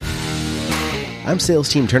I'm sales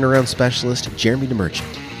team turnaround specialist Jeremy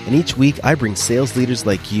DeMerchant, and each week I bring sales leaders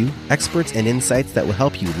like you, experts and insights that will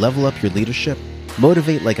help you level up your leadership,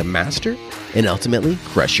 motivate like a master, and ultimately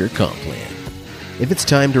crush your comp plan. If it's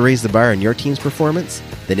time to raise the bar on your team's performance,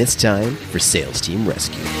 then it's time for Sales Team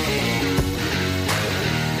Rescue.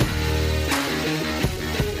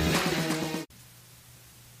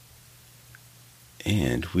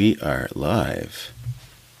 And we are live.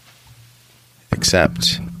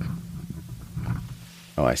 Except...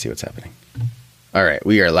 Oh, I see what's happening. All right,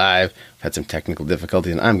 we are live. We've had some technical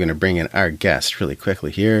difficulties, and I'm going to bring in our guest really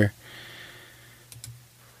quickly here.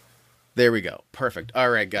 There we go. Perfect.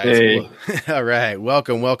 All right, guys. Hey. All right.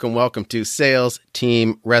 Welcome to Sales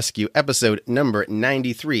Team Rescue, episode number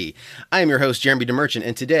 93. I am your host, Jeremy DeMerchant,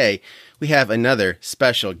 and today we have another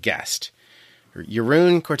special guest.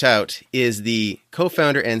 Jeroen Kortout is the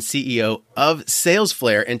co-founder and CEO of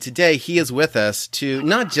SalesFlare, and today he is with us to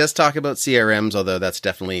not just talk about CRMs, although that's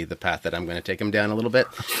definitely the path that I'm going to take him down a little bit,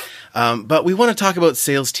 but we want to talk about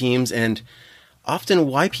sales teams and often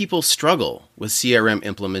why people struggle with CRM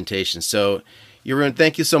implementation. So, Jeroen,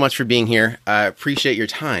 thank you so much for being here. I appreciate your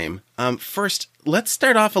time. First, let's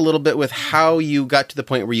start off a little bit with how you got to the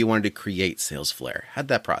point where you wanted to create SalesFlare. How'd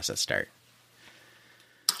that process start?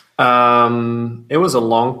 It was a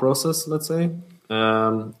long process, let's say,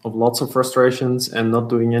 of lots of frustrations and not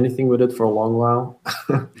doing anything with it for a long while.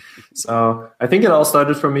 So I think it all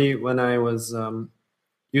started for me when I was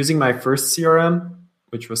using my first CRM,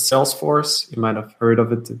 which was Salesforce. You might have heard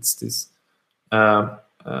of it. It's this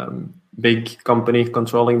big company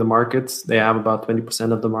controlling the market. They have about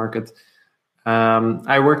 20% of the market.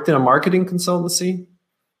 I worked in a marketing consultancy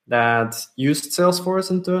that used Salesforce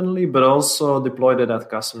internally, but also deployed it at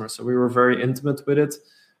customers. So we were very intimate with it.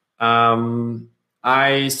 That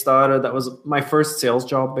was my first sales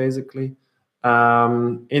job, basically.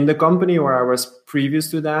 In the company where I was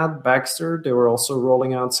previous to that, Baxter, they were also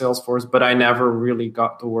rolling out Salesforce, but I never really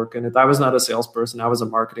got to work in it. I was not a salesperson. I was a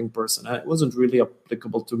marketing person. It wasn't really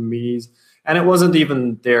applicable to me, and it wasn't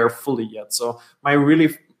even there fully yet. So my real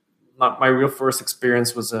first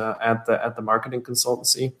experience was at the marketing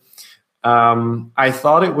consultancy. I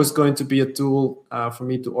thought it was going to be a tool for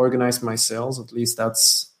me to organize my sales. At least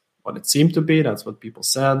that's what it seemed to be. That's what people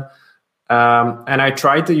said. And I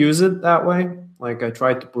tried to use it that way. Like I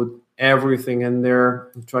tried to put everything in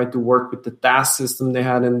there. I tried to work with the task system they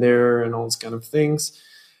had in there and all those kind of things.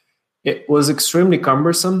 It was extremely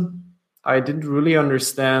cumbersome. I didn't really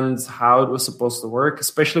understand how it was supposed to work,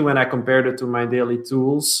 especially when I compared it to my daily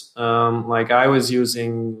tools. Like I was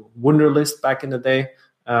using Wunderlist back in the day.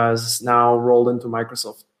 It's now rolled into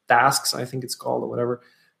Microsoft Tasks, I think it's called, or whatever,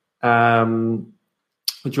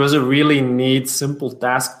 which was a really neat, simple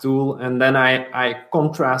task tool. And then I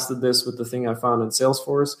contrasted this with the thing I found in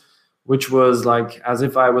Salesforce, which was like as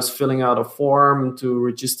if I was filling out a form to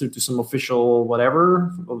register to some official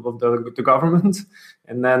whatever of the government.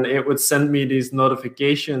 And then it would send me these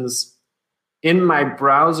notifications in my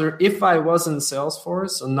browser if I was in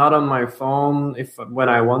Salesforce and not on my phone when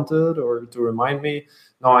I wanted or to remind me.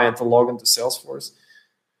 No, I had to log into Salesforce.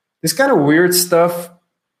 This kind of weird stuff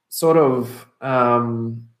sort of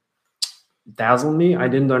dazzled me. I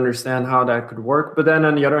didn't understand how that could work. But then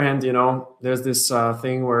on the other hand, there's this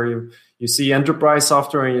thing where you see enterprise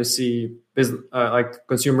software and you see business, like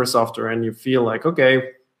consumer software, and you feel like,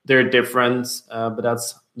 okay, they're different, but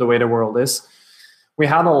that's the way the world is. We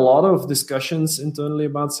had a lot of discussions internally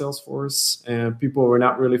about Salesforce, and people were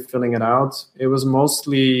not really filling it out. It was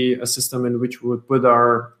mostly a system in which we would put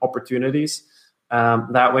our opportunities.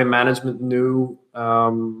 That way management knew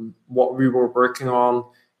what we were working on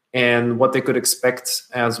and what they could expect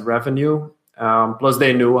as revenue. Plus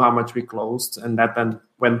they knew how much we closed, and that then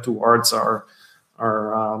went towards our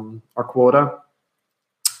quota.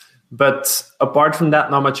 But apart from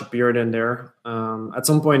that, not much appeared in there. At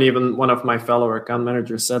some point, even one of my fellow account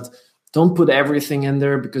managers said, don't put everything in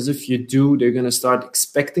there, because if you do, they're going to start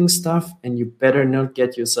expecting stuff, and you better not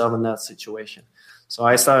get yourself in that situation. So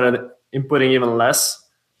I started inputting even less.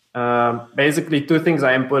 Basically, two things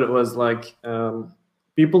I input was like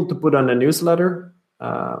people to put on a newsletter,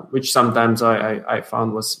 which sometimes I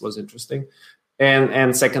found was interesting.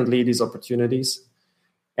 And secondly, these opportunities.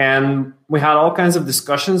 And we had all kinds of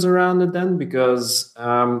discussions around it then, because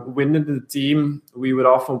within the team, we would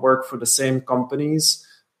often work for the same companies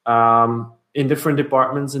in different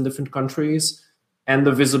departments in different countries. And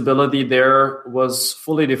the visibility there was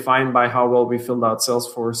fully defined by how well we filled out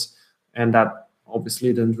Salesforce. And that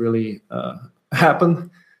obviously didn't really happen.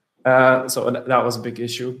 So that was a big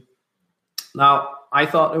issue. Now, I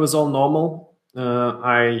thought it was all normal.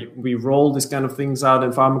 We roll these kind of things out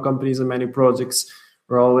in pharma companies and many projects.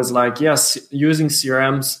 We're always like, yes, using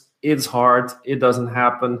CRMs, it's hard, it doesn't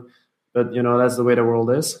happen, but that's the way the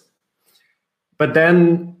world is. But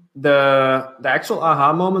then the actual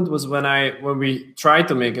aha moment was when we tried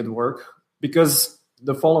to make it work, because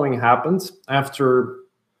the following happened. After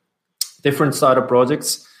different startup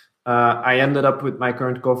projects, I ended up with my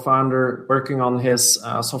current co-founder working on his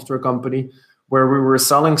software company, where we were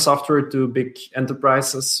selling software to big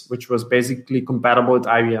enterprises, which was basically compatible with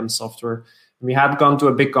IBM software. We had gone to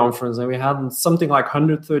a big conference and we had something like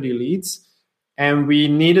 130 leads. And we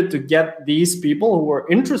needed to get these people who were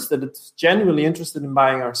genuinely interested in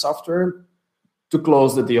buying our software, to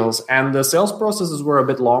close the deals. And the sales processes were a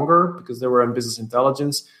bit longer because they were in business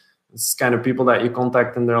intelligence. It's kind of people that you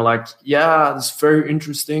contact and they're like, yeah, it's very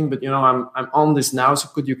interesting, but I'm on this now, so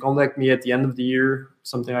could you contact me at the end of the year,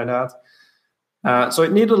 something like that. So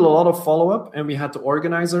it needed a lot of follow-up, and we had to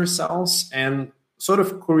organize ourselves and sort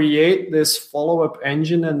of create this follow-up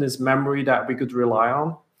engine and this memory that we could rely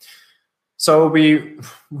on. So we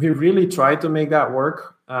really tried to make that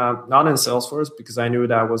work, not in Salesforce, because I knew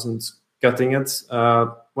that I wasn't getting it.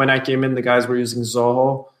 When I came in, the guys were using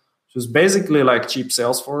Zoho, which was basically like cheap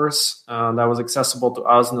Salesforce that was accessible to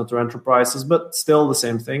us, not to enterprises, but still the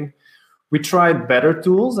same thing. We tried better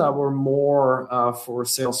tools that were more for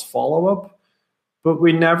sales follow-up, but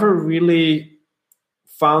we never really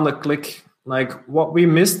found a click. Like what we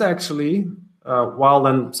missed actually, while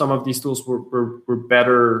then some of these tools were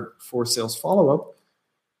better for sales follow-up,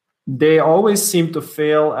 they always seemed to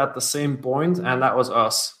fail at the same point, and that was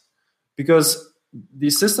us. Because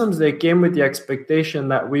these systems, they came with the expectation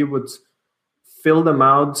that we would fill them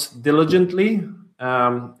out diligently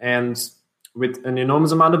and with an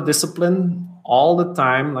enormous amount of discipline all the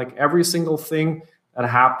time, like every single thing that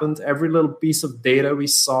happened, every little piece of data we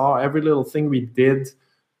saw, every little thing we did,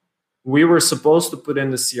 we were supposed to put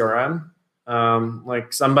in the CRM.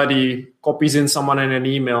 Like somebody copies in someone in an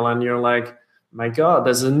email and you're like, my God,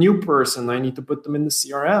 there's a new person, I need to put them in the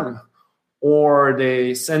CRM. Or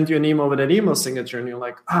they send you an email with an email signature and you're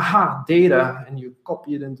like, aha, data, and you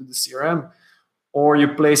copy it into the CRM. Or you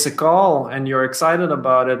place a call and you're excited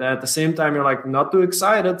about it. And at the same time, you're like, not too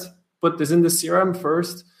excited, put this in the CRM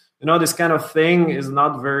first. This kind of thing is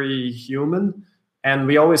not very human. And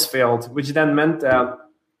we always failed, which then meant that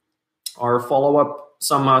our follow-up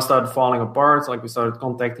somehow started falling apart. Like we started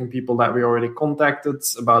contacting people that we already contacted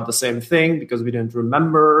about the same thing because we didn't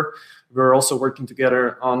remember. We were also working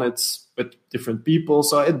together on it with different people.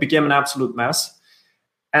 So it became an absolute mess.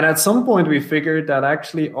 And at some point, we figured that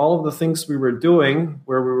actually all of the things we were doing,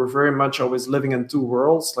 where we were very much always living in two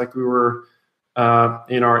worlds, like we were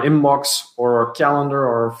in our inbox or our calendar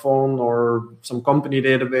or our phone or some company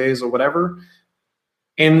database or whatever.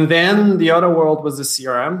 And then the other world was the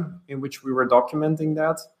CRM, in which we were documenting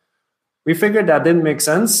that. We figured that didn't make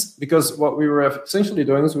sense because what we were essentially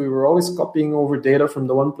doing is we were always copying over data from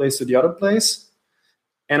the one place to the other place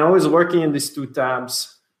and always working in these two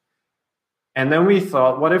tabs. And then we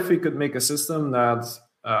thought, what if we could make a system that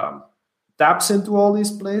taps into all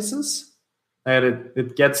these places and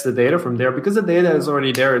it gets the data from there, because the data is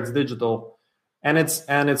already there, it's digital. And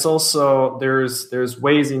it's also, there's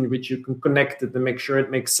ways in which you can connect it to make sure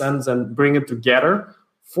it makes sense and bring it together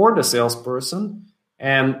for the salesperson.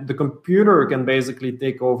 And the computer can basically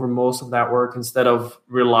take over most of that work instead of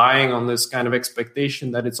relying on this kind of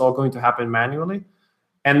expectation that it's all going to happen manually.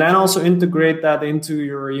 And then also integrate that into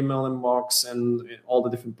your email inbox and all the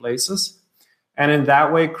different places. And in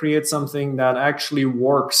that way, create something that actually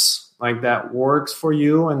works, like that works for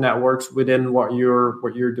you and that works within what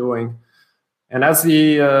you're doing. And that's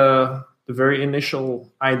the very initial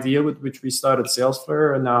idea with which we started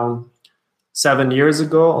Salesflare. And now 7 years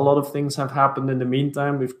ago, a lot of things have happened in the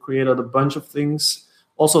meantime. We've created a bunch of things,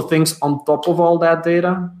 also things on top of all that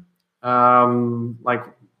data. Like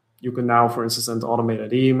you can now, for instance, send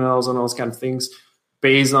automated emails and those kind of things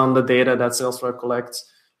based on the data that Salesflare collects.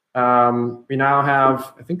 We now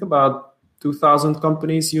have, I think, about 2,000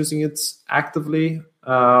 companies using it actively.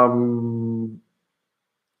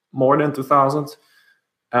 More than 2,000,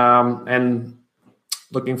 and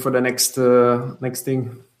looking for the next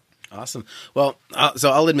thing. Awesome. Well,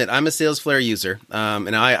 so I'll admit I'm a Salesflare user,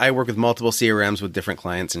 and I work with multiple CRMs with different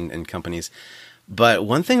clients and companies. But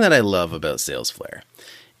one thing that I love about Salesflare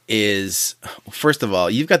is, first of all,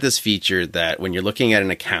 you've got this feature that when you're looking at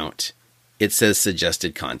an account, it says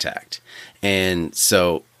suggested contact. And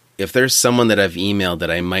so if there's someone that I've emailed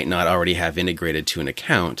that I might not already have integrated to an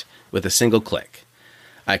account, with a single click,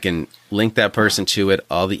 I can link that person to it,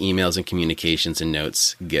 all the emails and communications and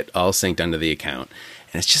notes get all synced onto the account.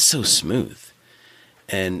 And it's just so smooth.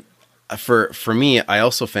 And for me, I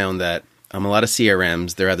also found that a lot of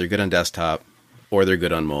CRMs, they're either good on desktop or they're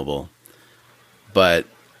good on mobile. But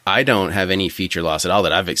I don't have any feature loss at all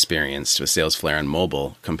that I've experienced with Salesflare on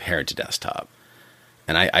mobile compared to desktop.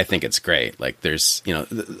 And I think it's great. Like there's,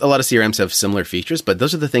 a lot of CRMs have similar features, but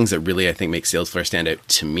those are the things that really, I think, make Salesflare stand out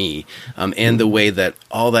to me. And the way that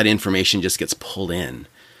all that information just gets pulled in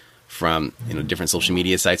from, different social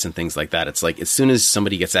media sites and things like that. It's like as soon as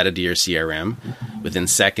somebody gets added to your CRM, within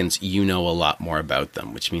seconds, a lot more about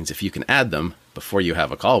them, which means if you can add them before you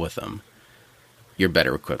have a call with them, you're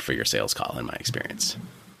better equipped for your sales call, in my experience.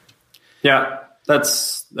 Yeah.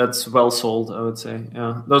 That's well sold, I would say.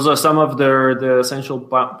 Yeah, those are some of the essential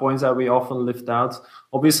points that we often lift out.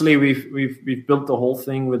 Obviously, we've built the whole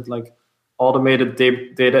thing with like automated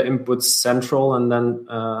data inputs central and then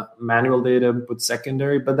manual data input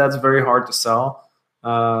secondary, but that's very hard to sell.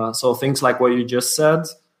 So things like what you just said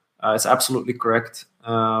is absolutely correct.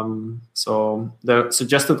 So the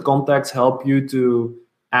suggested contacts help you to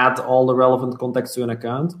add all the relevant contacts to an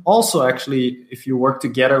account. Also, actually, if you work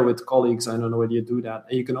together with colleagues, I don't know whether you do that,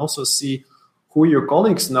 and you can also see who your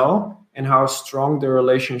colleagues know and how strong the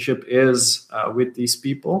relationship is with these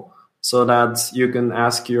people, so that you can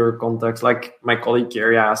ask your contacts, like my colleague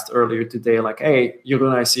Gary asked earlier today, like, hey,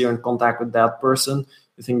 Jeroen, I see you're in contact with that person.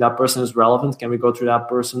 You think that person is relevant? Can we go through that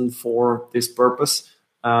person for this purpose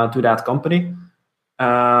to that company?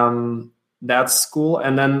 That's cool.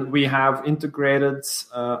 And then we have integrated,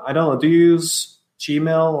 I don't know, do you use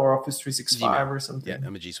Gmail or Office 365 Gmail. or something? Yeah,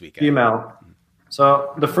 I'm a G Suite guy. Gmail. Mm-hmm.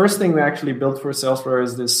 So the first thing we actually built for Salesforce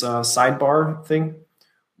is this sidebar thing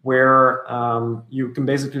where you can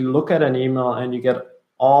basically look at an email and you get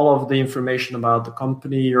all of the information about the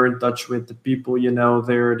company you're in touch with, the people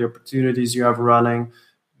there, the opportunities you have running,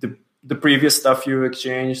 the previous stuff you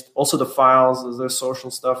exchanged, also the files, the social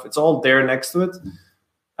stuff. It's all there next to it.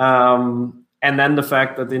 And then the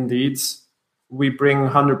fact that indeed we bring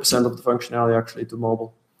 100% of the functionality actually to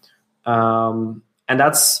mobile. And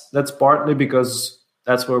that's partly because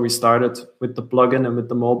that's where we started with the plugin and with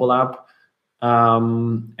the mobile app.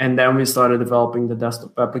 And then we started developing the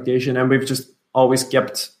desktop application, and we've just always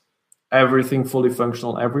kept everything fully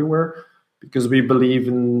functional everywhere because we believe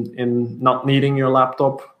in not needing your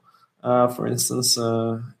laptop. For instance,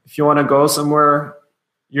 if you want to go somewhere,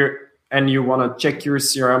 and you want to check your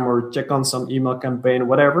CRM or check on some email campaign,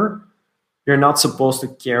 whatever, you're not supposed to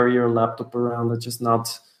carry your laptop around. That's just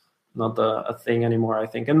not a thing anymore, I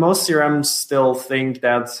think. And most CRMs still think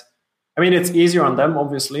that, it's easier on them,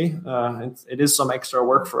 obviously. It is some extra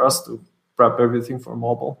work for us to prep everything for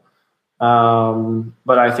mobile.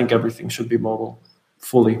 But I think everything should be mobile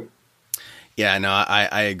fully. Yeah, no,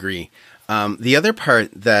 I agree. The other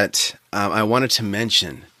part that I wanted to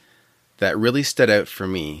mention that really stood out for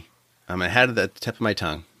me, I had it at the tip of my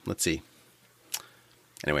tongue. Let's see.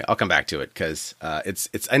 Anyway, I'll come back to it because it's.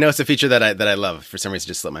 I know it's a feature that I love. For some reason, it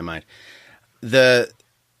just slipped my mind. But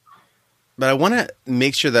I want to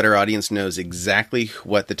make sure that our audience knows exactly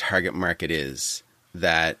what the target market is.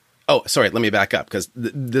 That. Oh, sorry. Let me back up because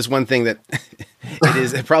there's one thing that it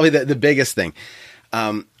is probably the biggest thing.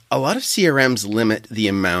 A lot of CRMs limit the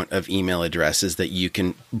amount of email addresses that you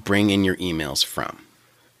can bring in your emails from.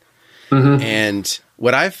 Mm-hmm. And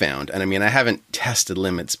what I've found, and I haven't tested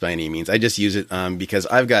limits by any means. I just use it because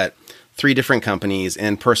I've got 3 different companies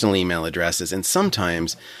and personal email addresses. And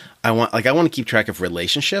sometimes I want to keep track of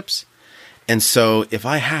relationships. And so if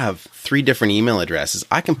I have 3 different email addresses,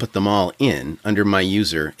 I can put them all in under my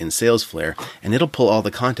user in Salesflare, and it'll pull all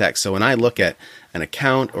the contacts. So when I look at an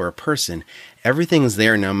account or a person, everything's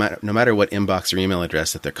there no matter what inbox or email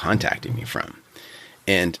address that they're contacting me from.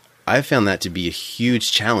 And I've found that to be a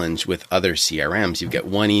huge challenge with other CRMs. You've got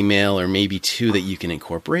 1 email or maybe 2 that you can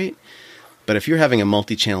incorporate. But if you're having a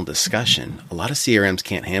multi-channel discussion, a lot of CRMs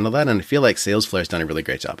can't handle that. And I feel like Salesflare's done a really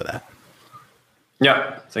great job of that.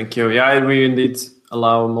 Yeah, thank you. Yeah, we indeed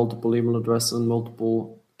allow multiple email addresses and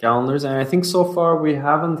multiple calendars. And I think so far we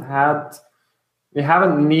haven't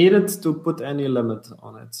needed to put any limit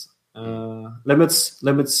on it.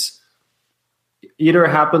 Limits either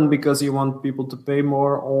happen because you want people to pay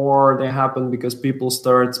more, or they happen because people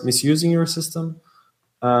start misusing your system.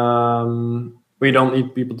 We don't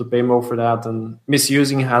need people to pay more for that, and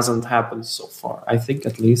misusing hasn't happened so far, I think,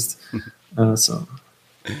 at least.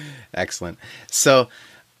 Excellent. So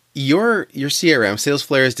your CRM,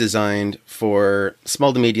 Salesflare, is designed for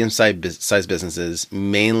small to medium-sized businesses,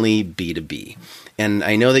 mainly B2B. And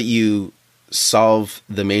I know that you solve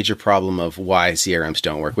the major problem of why CRMs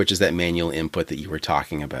don't work, which is that manual input that you were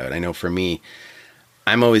talking about. I know for me,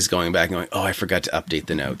 I'm always going back and going, oh, I forgot to update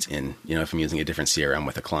the notes in, if I'm using a different CRM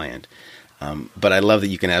with a client. But I love that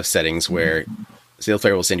you can have settings where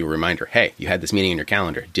SalesFlare will send you a reminder. Hey, you had this meeting in your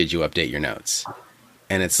calendar. Did you update your notes?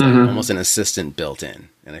 And it's like almost an assistant built in.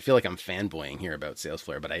 And I feel like I'm fanboying here about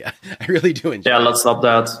SalesFlare, but I really do enjoy it. Yeah, let's stop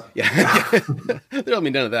that. Yeah. There'll be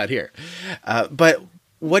none of that here. But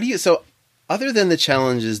so other than the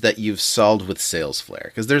challenges that you've solved with SalesFlare,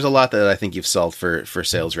 because there's a lot that I think you've solved for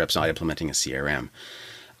sales reps not implementing a CRM.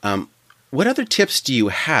 What other tips do you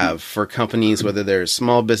have for companies, whether they're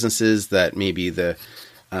small businesses that maybe they've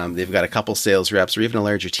got a couple sales reps or even a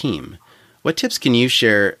larger team? What tips can you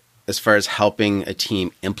share as far as helping a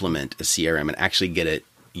team implement a CRM and actually get it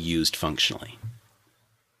used functionally?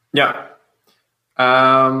 Yeah.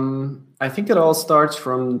 I think it all starts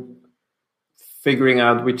from figuring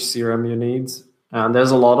out which CRM you need. And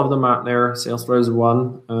there's a lot of them out there. Salesforce is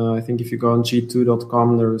one. I think if you go on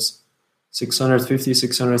g2.com, there's 650,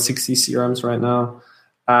 660 CRMs right now.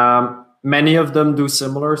 Many of them do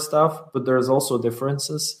similar stuff, but there's also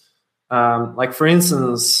differences. Like for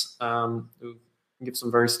instance, to give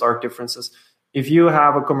some very stark differences. If you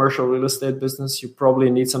have a commercial real estate business, you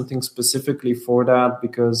probably need something specifically for that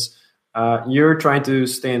because you're trying to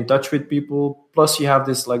stay in touch with people. Plus you have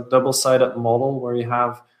this like double-sided model where you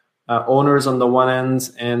have owners on the one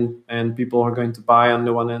end and people are going to buy on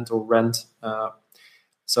the one end or rent.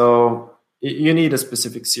 So you need a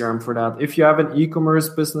specific CRM for that. If you have an e-commerce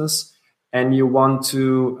business and you want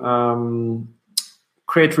to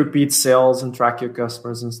create repeat sales and track your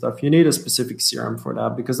customers and stuff, you need a specific CRM for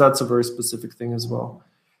that because that's a very specific thing as well.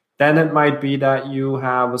 Then it might be that you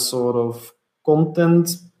have a sort of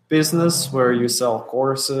content business where you sell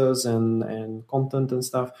courses and content and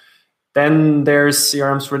stuff. Then there's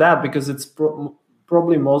CRMs for that because it's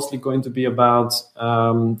probably mostly going to be about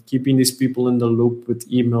keeping these people in the loop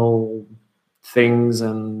with email things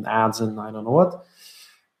and ads and I don't know what.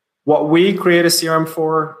 What we create a CRM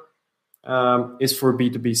for is for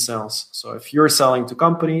B2B sales. So if you're selling to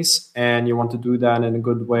companies and you want to do that in a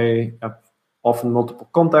good way, often multiple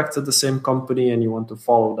contacts at the same company, and you want to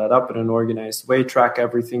follow that up in an organized way, track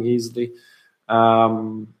everything easily,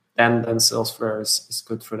 then SalesFlare is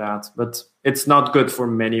good for that. But it's not good for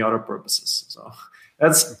many other purposes. So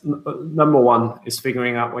that's number one, is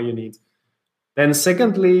figuring out what you need. Then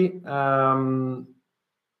secondly, go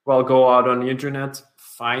out on the internet,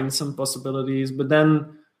 find some possibilities, but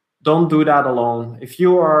then don't do that alone. If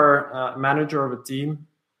you are a manager of a team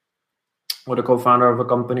or the co-founder of a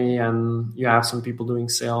company and you have some people doing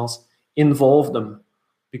sales, involve them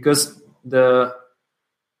because the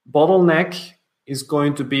bottleneck is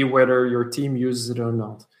going to be whether your team uses it or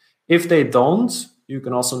not. If they don't, you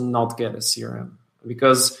can also not get a CRM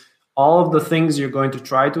because all of the things you're going to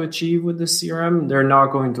try to achieve with the CRM, they're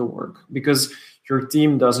not going to work because your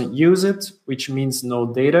team doesn't use it, which means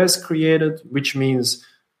no data is created, which means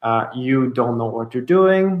you don't know what you're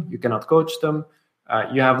doing. You cannot coach them.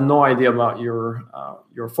 You have no idea about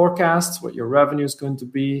your forecasts, what your revenue is going to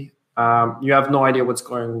be. You have no idea what's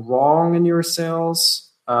going wrong in your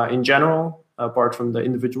sales in general, apart from the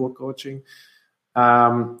individual coaching.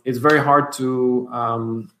 It's very hard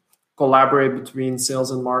to collaborate between sales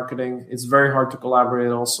and marketing. It's very hard to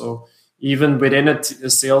collaborate also, even within a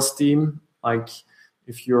sales team. Like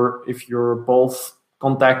if you're both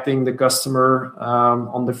contacting the customer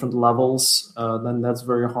on different levels, then that's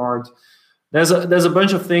very hard. There's a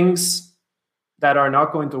bunch of things that are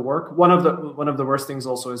not going to work. One of the worst things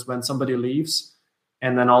also is when somebody leaves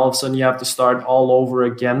and then all of a sudden you have to start all over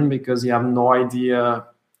again because you have no idea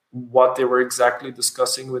what they were exactly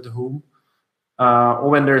discussing with whom, or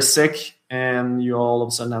when they're sick and you all of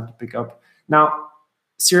a sudden have to pick up. Now,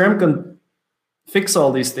 CRM can fix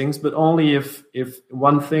all these things, but only if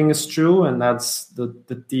one thing is true, and that's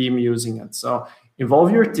the team using it. So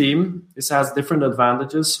involve your team. This has different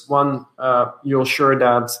advantages. One, you'll be sure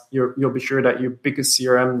that you pick a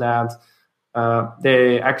CRM that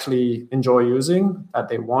they actually enjoy using, that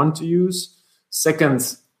they want to use.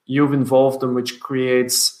 Second, you've involved them, which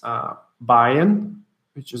creates buy-in,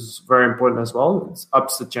 which is very important as well. It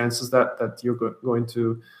ups the chances that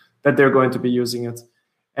they're going to be using it.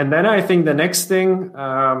 And then I think the next thing,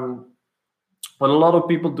 what a lot of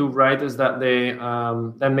people do right is that they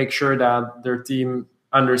then make sure that their team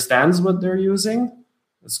understands what they're using.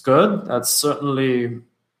 It's good. That's certainly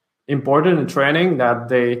important in training, that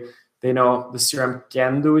they know the CRM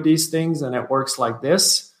can do these things and it works like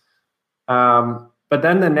this. But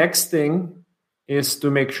then the next thing is to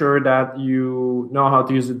make sure that you know how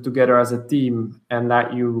to use it together as a team and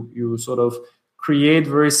that you sort of create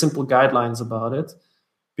very simple guidelines about it.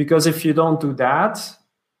 Because if you don't do that,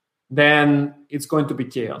 then it's going to be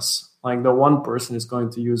chaos. Like the one person is going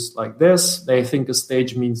to use like this. They think a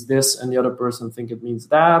stage means this, and the other person think it means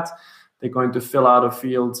that. They're going to fill out a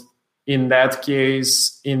field in that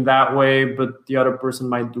case in that way, but the other person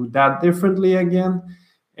might do that differently again.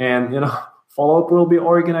 And follow-up will be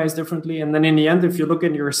organized differently. And then in the end, if you look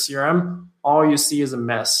at your CRM, all you see is a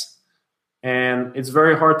mess. And it's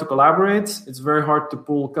very hard to collaborate. It's very hard to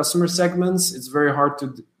pull customer segments. It's very hard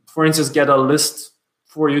to, for instance, get a list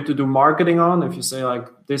for you to do marketing on. If you say like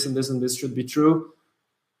this and this and this should be true,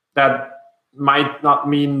 that might not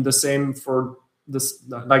mean the same for this,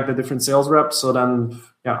 like the different sales reps. So then,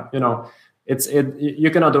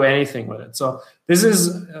 you cannot do anything with it. So this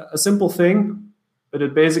is a simple thing, but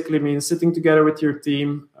it basically means sitting together with your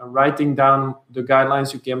team, writing down the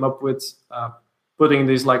guidelines you came up with, putting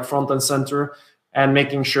these like front and center, and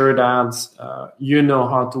making sure that you know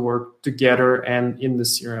how to work together and in the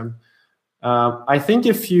CRM. I think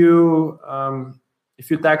if you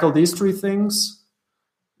tackle these three things,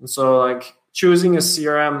 so like choosing a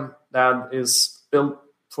CRM that is built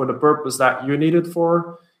for the purpose that you need it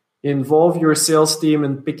for, involve your sales team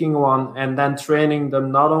in picking one, and then training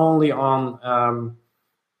them not only on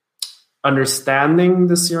understanding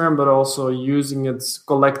the CRM, but also using it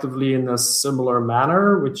collectively in a similar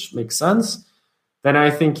manner, which makes sense, then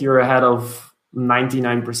I think you're ahead of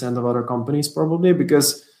 99% of other companies probably,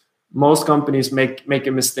 because most companies make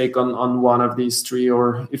a mistake on one of these three,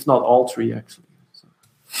 or if not all three, actually. So.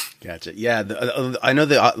 Gotcha. Yeah, I know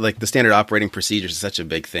that like the standard operating procedures is such a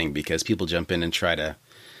big thing because people jump in and try to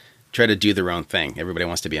do their own thing. Everybody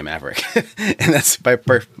wants to be a maverick. And that's by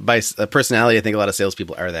personality. I think a lot of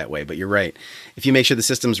salespeople are that way, but you're right. If you make sure the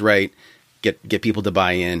system's right, get people to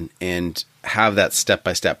buy in and have that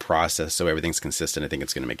step-by-step process so everything's consistent, I think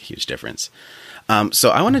it's going to make a huge difference. So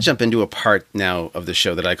I want to jump into a part now of the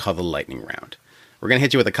show that I call the lightning round. We're going to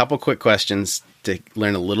hit you with a couple quick questions to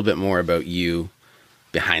learn a little bit more about you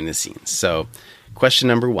behind the scenes. So question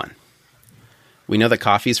number 1. We know that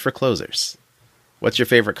coffee is for closers. What's your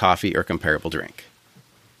favorite coffee or comparable drink?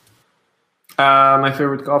 My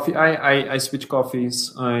favorite coffee, I switch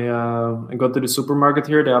coffees. I go to the supermarket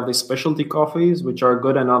here. They have these specialty coffees, which are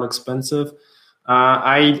good and not expensive.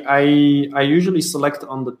 I usually select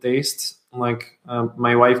on the taste. Like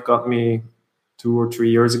my wife got me 2 or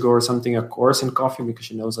 3 years ago or something a course in coffee because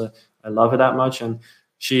she knows I love it that much. And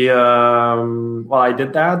she, I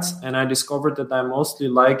did that, and I discovered that I mostly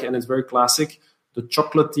like, and it's very classic, the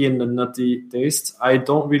chocolatey and the nutty taste. I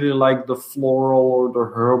don't really like the floral or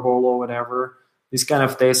the herbal or whatever. These kind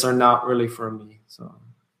of tastes are not really for me. So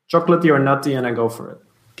chocolatey or nutty, and I go for it.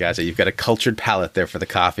 Gotcha. You've got a cultured palate there for the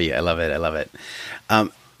coffee. I love it.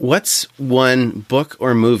 What's one book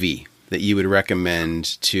or movie that you would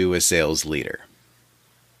recommend to a sales leader?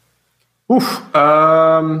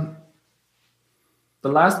 The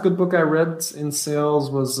last good book I read in sales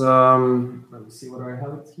was, let me see whether I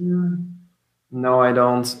have it here. No, I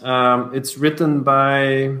don't. It's written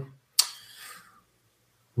by.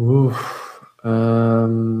 We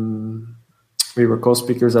were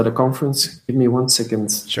co-speakers at a conference. Give me 1 second.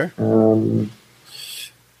 Sure.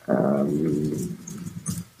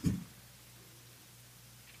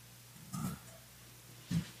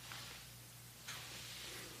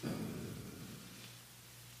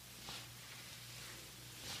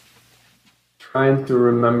 Trying to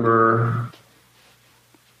remember.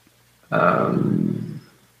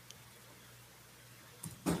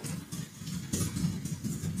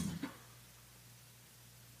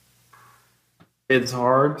 It's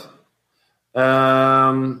hard.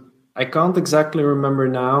 I can't exactly remember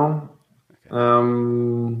now.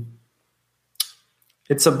 Okay.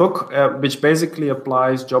 It's a book which basically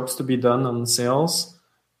applies jobs to be done on sales.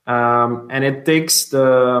 And it takes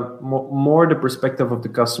the more the perspective of the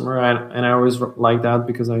customer, and I always like that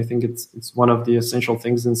because I think it's one of the essential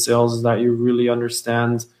things in sales is that you really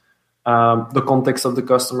understand the context of the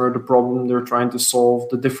customer, the problem they're trying to solve,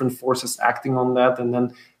 the different forces acting on that,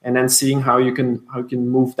 and then seeing how you can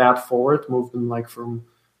move that forward, move them like from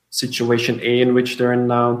situation A in which they're in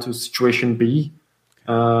now to situation B.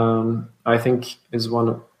 I think is one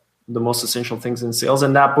of the most essential things in sales,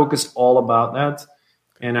 and that book is all about that.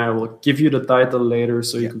 And I will give you the title later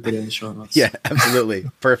so you can put it in the show notes. Yeah, absolutely.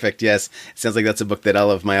 Perfect. Yes. It sounds like that's a book that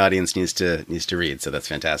all of my audience needs to read. So that's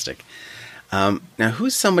fantastic. Now,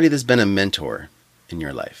 who's somebody that's been a mentor in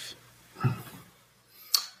your life?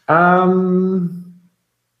 I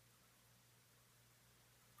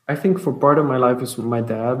think for part of my life is my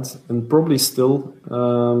dad, and probably still.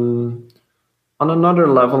 On another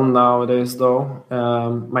level nowadays, though,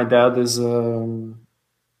 my dad has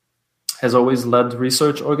always led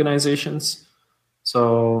research organizations.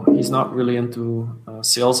 So he's not really into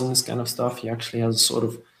sales and this kind of stuff. He actually has sort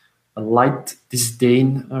of a light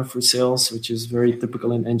disdain for sales, which is very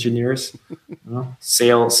typical in engineers.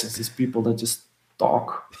 Sales is these people that just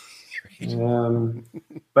talk.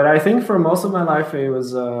 But I think for most of my life, he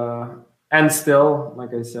was, and still,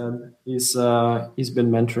 like I said, he's been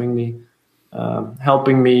mentoring me,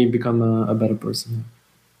 helping me become a better person.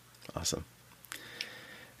 Awesome.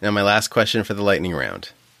 Now, my last question for the lightning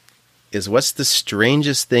round is, what's the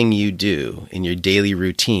strangest thing you do in your daily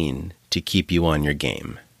routine to keep you on your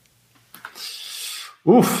game?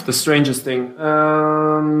 Oof, the strangest thing.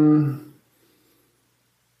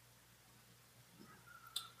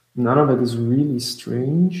 None of it is really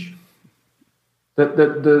strange.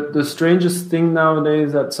 The strangest thing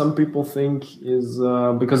nowadays that some people think is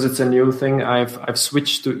because it's a new thing. I've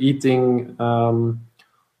switched to eating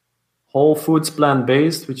whole foods,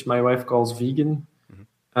 plant-based, which my wife calls vegan.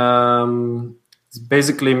 It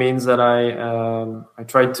basically means that I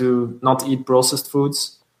try to not eat processed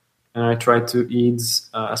foods, and I try to eat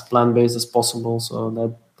as plant-based as possible.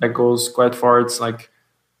 So that goes quite far. It's like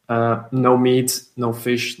no meat, no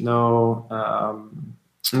fish, no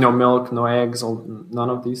milk, no eggs, none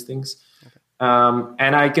of these things. Okay.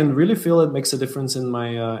 And I can really feel it makes a difference in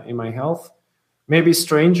my health. Maybe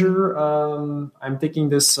stranger, I'm taking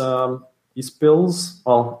these pills.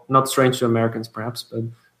 Well, not strange to Americans, perhaps, but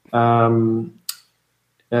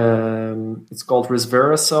it's called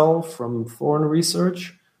Resveratrol from Thorne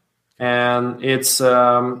Research, and it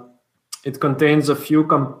contains a few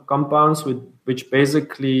compounds which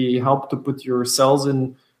basically help to put your cells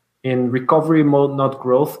in recovery mode, not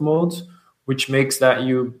growth mode, which makes that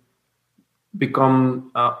you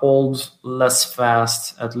become old less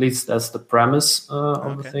fast. At least that's the premise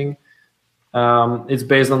of the thing. It's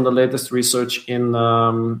based on the latest research in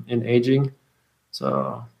aging.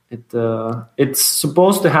 So it's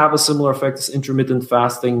supposed to have a similar effect as intermittent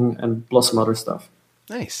fasting and plus some other stuff.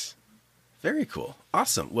 Nice. Very cool.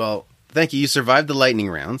 Awesome. Well, thank you. You survived the lightning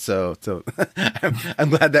round, so I'm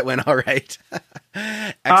glad that went all right.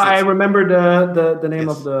 I remember the name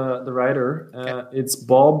of the writer. Okay. It's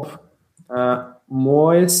Bob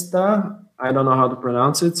Moesta. I don't know how to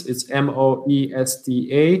pronounce it. It's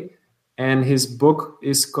Moesta, and his book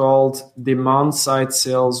is called Demand Side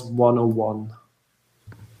Sales 101.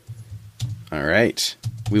 All right.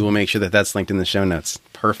 We will make sure that that's linked in the show notes.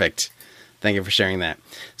 Perfect. Thank you for sharing that.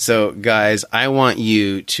 So, guys, I want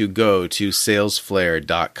you to go to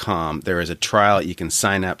salesflare.com. There is a trial. You can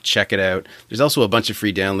sign up, check it out. There's also a bunch of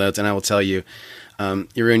free downloads, and I will tell you,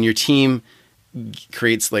 your team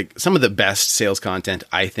creates like some of the best sales content,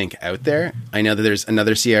 I think, out there. I know that there's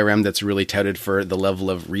another CRM that's really touted for the level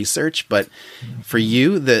of research, but for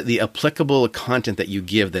you, the applicable content that you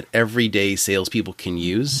give that everyday salespeople can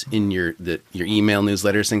use in your email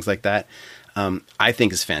newsletters, things like that, I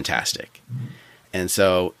think is fantastic. And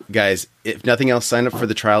so, guys, if nothing else, sign up for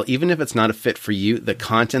the trial. Even if it's not a fit for you, the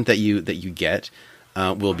content that you get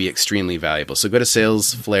will be extremely valuable. So go to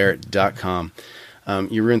salesflare.com.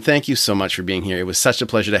 Jeroen, thank you so much for being here. It was such a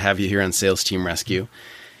pleasure to have you here on Sales Team Rescue.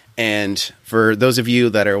 And for those of you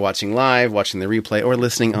that are watching live, watching the replay, or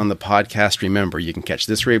listening on the podcast, remember, you can catch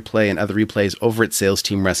this replay and other replays over at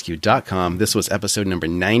salesteamrescue.com. This was episode number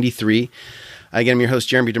 93. Again, I'm your host,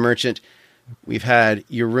 Jeremy DeMerchant. We've had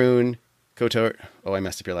Jeroen Kotor. Oh, I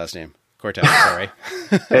messed up your last name. Cortez, sorry.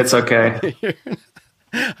 It's okay.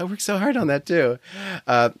 I worked so hard on that too.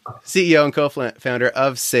 CEO and co-founder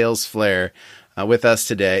of SalesFlare with us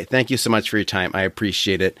today. Thank you so much for your time. I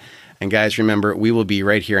appreciate it. And guys, remember, we will be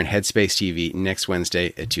right here on Headspace TV next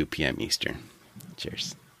Wednesday at 2 p.m. Eastern.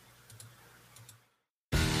 Cheers.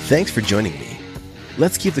 Thanks for joining me.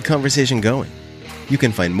 Let's keep the conversation going. You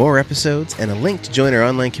can find more episodes and a link to join our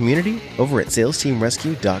online community over at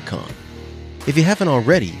salesteamrescue.com. If you haven't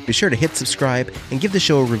already, be sure to hit subscribe and give the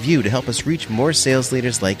show a review to help us reach more sales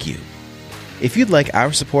leaders like you. If you'd like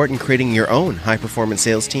our support in creating your own high-performance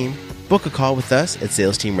sales team, book a call with us at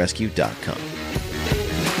salesteamrescue.com.